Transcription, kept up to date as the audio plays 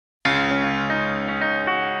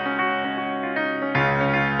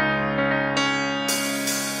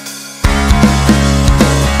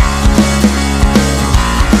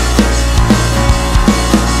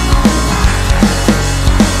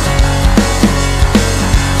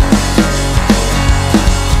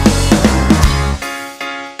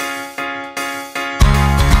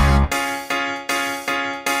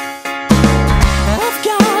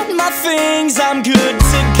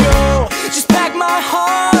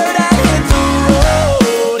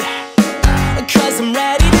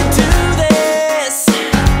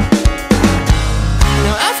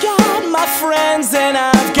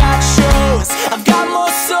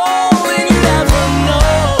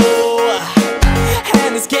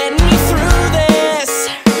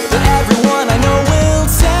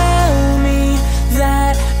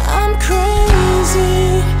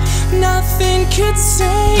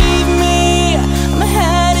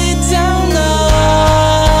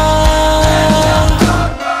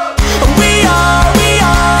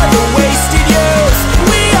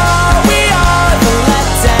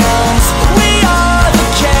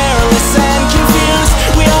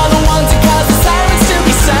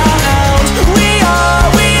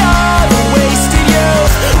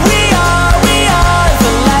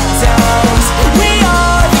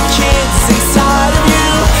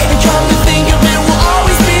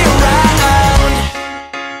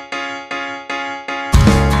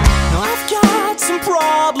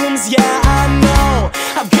problems, yeah, I know.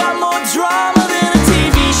 I've got more drama than a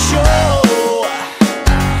TV show,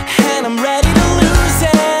 and I'm ready to lose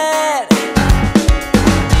it.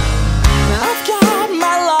 I've got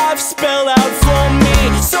my life spelled out for me,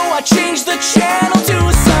 so I changed the channel to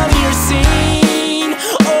a sunnier scene.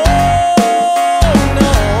 Oh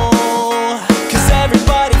no, 'cause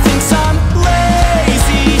everybody thinks I'm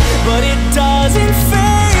lazy, but it doesn't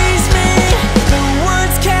faze me. The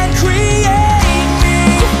words can't create me,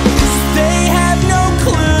 'cause they have no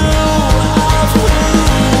clue of who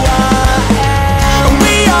I am.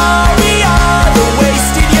 We are the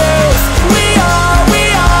wasted years. We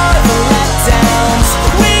are the letdowns.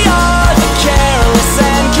 We are the careless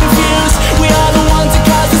and confused. We are the ones that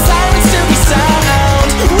cause the sirens to be sound.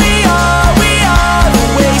 We are the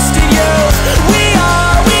wasted years. We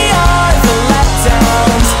are the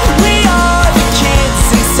letdowns. We are the kids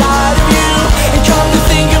inside of you, and come to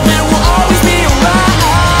think of it, we'll always be around.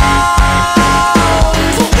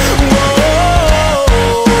 Whoa.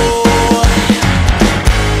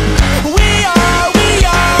 We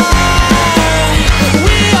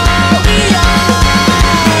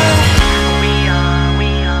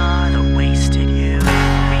are the wasted youth.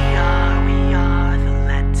 We are the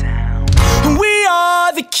letdown. We are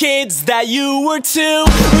the kids that you were too.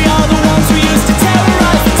 We are the ones